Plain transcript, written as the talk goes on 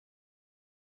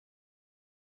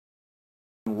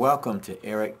Welcome to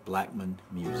Eric Blackman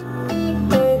Music.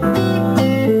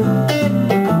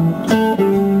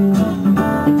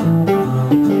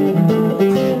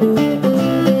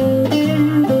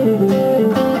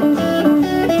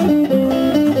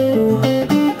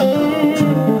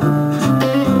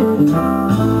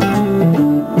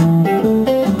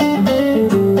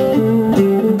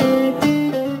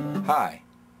 Hi,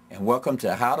 and welcome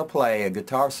to how to play a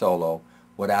guitar solo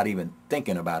without even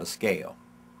thinking about a scale.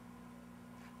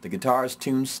 The guitar is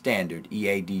tuned standard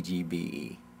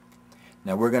E-A-D-G-B-E.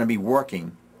 Now we're going to be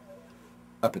working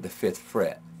up at the 5th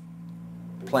fret,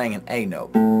 playing an A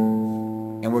note,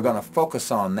 and we're going to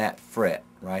focus on that fret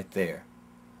right there.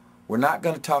 We're not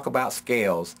going to talk about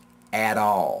scales at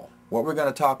all. What we're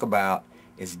going to talk about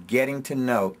is getting to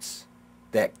notes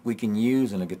that we can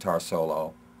use in a guitar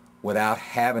solo without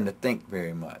having to think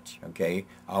very much. Okay?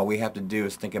 All we have to do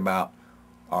is think about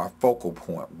our focal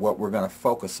point, what we're going to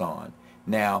focus on.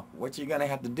 Now, what you're going to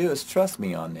have to do is trust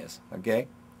me on this, okay?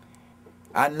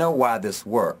 I know why this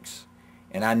works,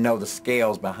 and I know the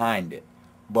scales behind it,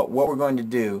 but what we're going to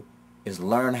do is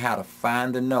learn how to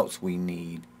find the notes we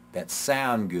need that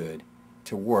sound good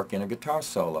to work in a guitar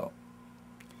solo.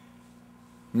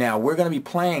 Now, we're going to be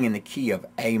playing in the key of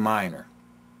A minor,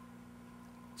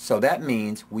 so that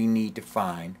means we need to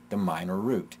find the minor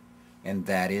root, and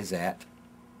that is at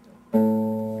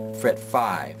fret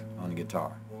 5 on the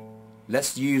guitar.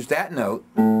 Let's use that note,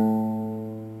 and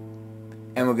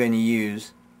we're going to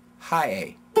use high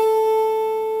A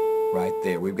right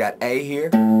there. We've got A here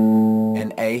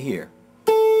and A here,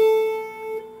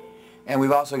 and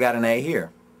we've also got an A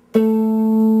here.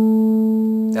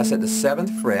 That's at the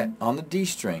 7th fret on the D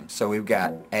string. So we've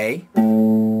got A,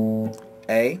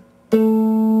 A,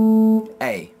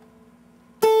 A.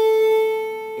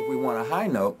 If we want a high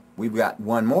note, we've got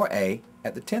one more A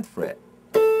at the 10th fret.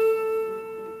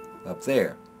 Up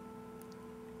there.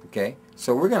 Okay,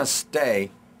 so we're going to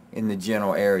stay in the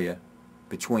general area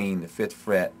between the 5th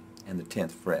fret and the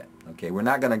 10th fret. Okay, we're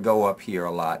not going to go up here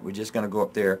a lot. We're just going to go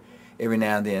up there every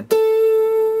now and then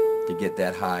to get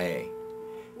that high A.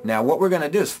 Now what we're going to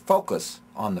do is focus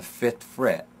on the 5th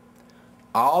fret.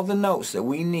 All the notes that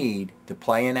we need to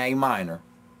play in A minor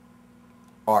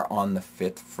are on the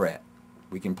 5th fret.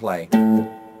 We can play.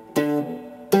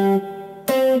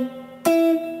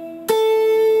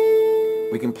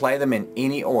 We can play them in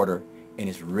any order, and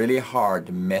it's really hard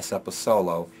to mess up a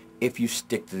solo if you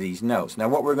stick to these notes. Now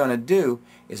what we're going to do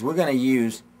is we're going to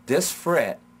use this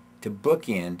fret to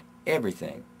bookend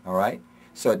everything, alright?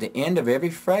 So at the end of every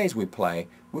phrase we play,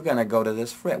 we're going to go to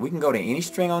this fret. We can go to any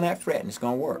string on that fret and it's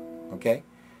going to work, okay?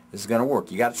 This is going to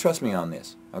work. You got to trust me on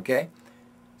this, okay?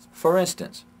 For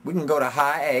instance, we can go to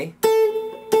high A,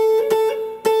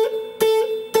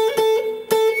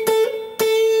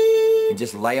 and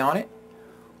just lay on it.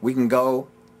 We can go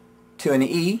to an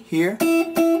E here,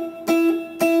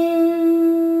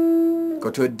 go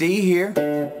to a D here,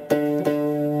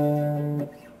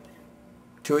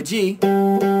 to a G.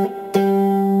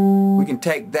 We can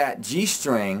take that G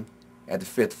string at the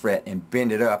 5th fret and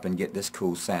bend it up and get this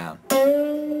cool sound.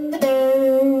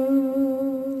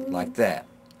 Like that,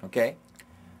 okay?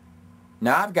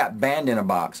 Now I've got Band in a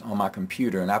Box on my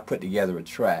computer, and I put together a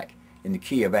track in the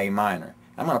key of A minor.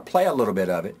 I'm going to play a little bit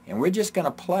of it, and we're just going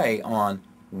to play on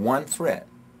one fret,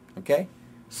 okay?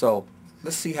 So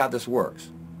let's see how this works.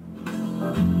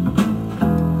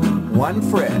 One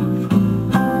fret.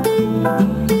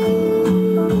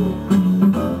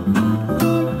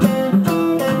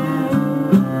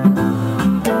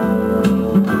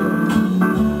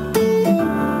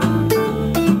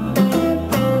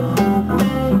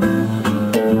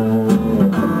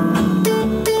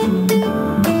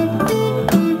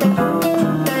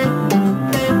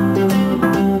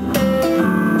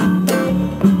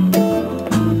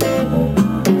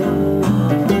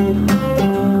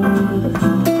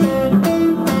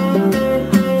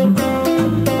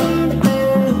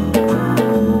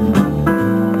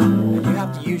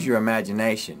 Your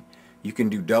imagination. You can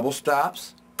do double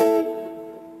stops,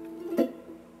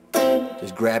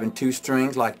 just grabbing 2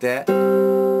 strings like that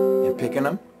and picking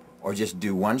them, or just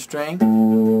do 1 string,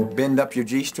 bend up your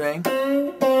G string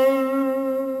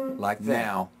like that.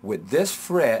 Now with this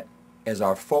fret as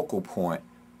our focal point,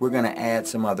 we're going to add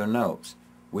some other notes.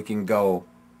 We can go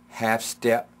half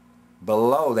step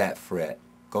below that fret,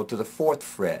 go to the 4th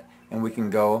fret, and we can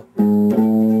go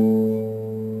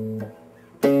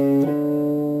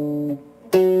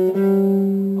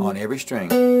on every string.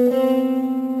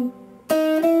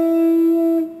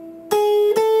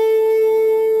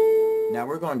 Now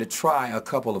we're going to try a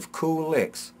couple of cool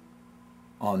licks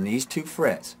on these 2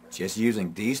 frets, just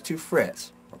using these 2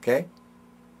 frets, okay?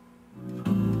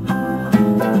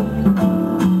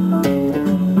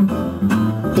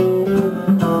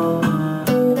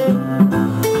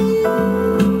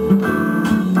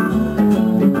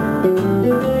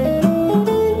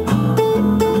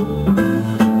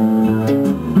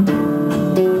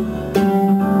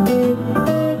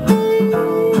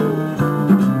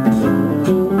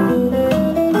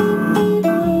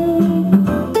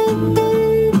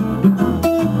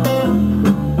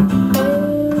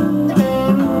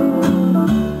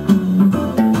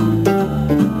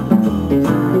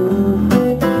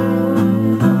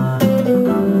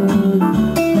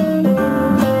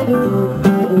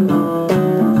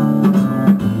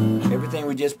 Everything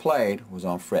we just played was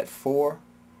on fret 4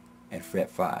 and fret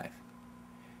 5.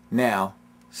 Now,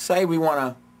 say we want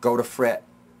to go to fret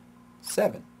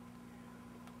 7.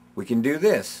 We can do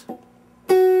this.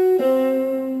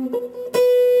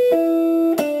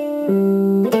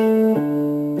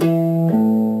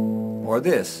 Or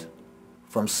this.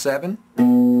 From 7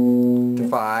 to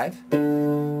 5,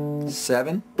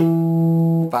 7,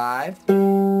 5,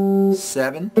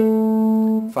 7,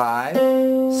 5,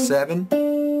 7,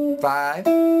 5,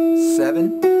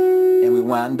 7, and we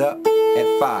wind up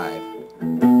at 5.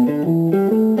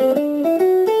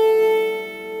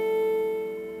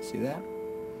 See that?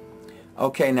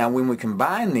 Okay, now when we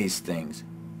combine these things,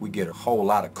 we get a whole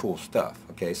lot of cool stuff.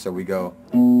 Okay, so we go.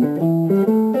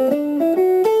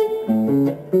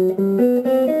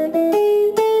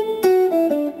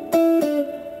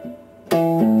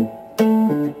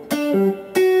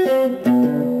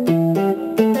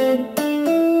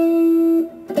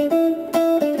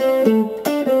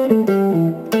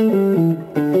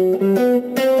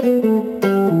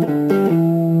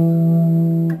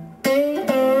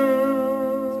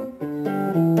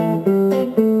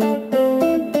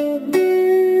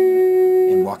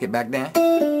 Walk it back down.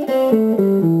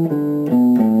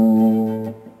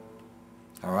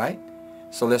 Alright,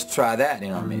 so let's try that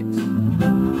in our mix.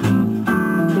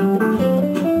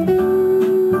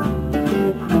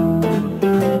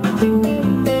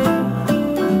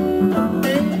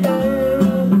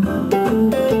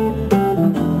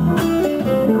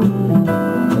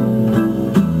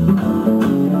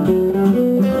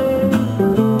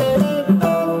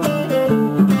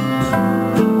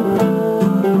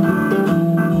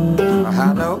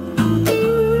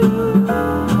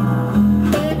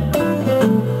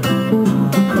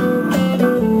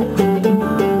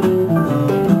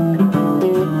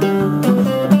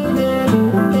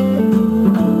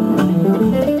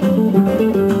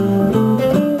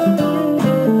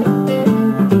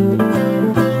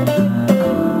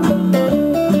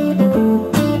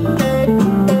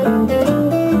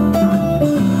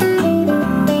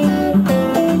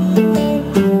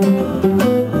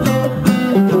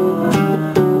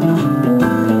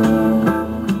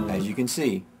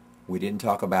 See, we didn't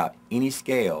talk about any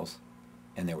scales,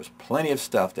 and there was plenty of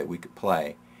stuff that we could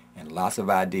play and lots of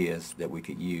ideas that we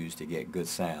could use to get good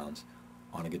sounds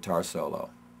on a guitar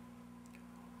solo.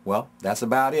 Well, that's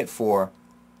about it for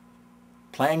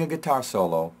playing a guitar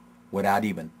solo without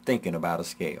even thinking about a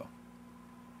scale.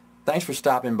 Thanks for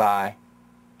stopping by,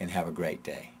 and have a great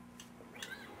day.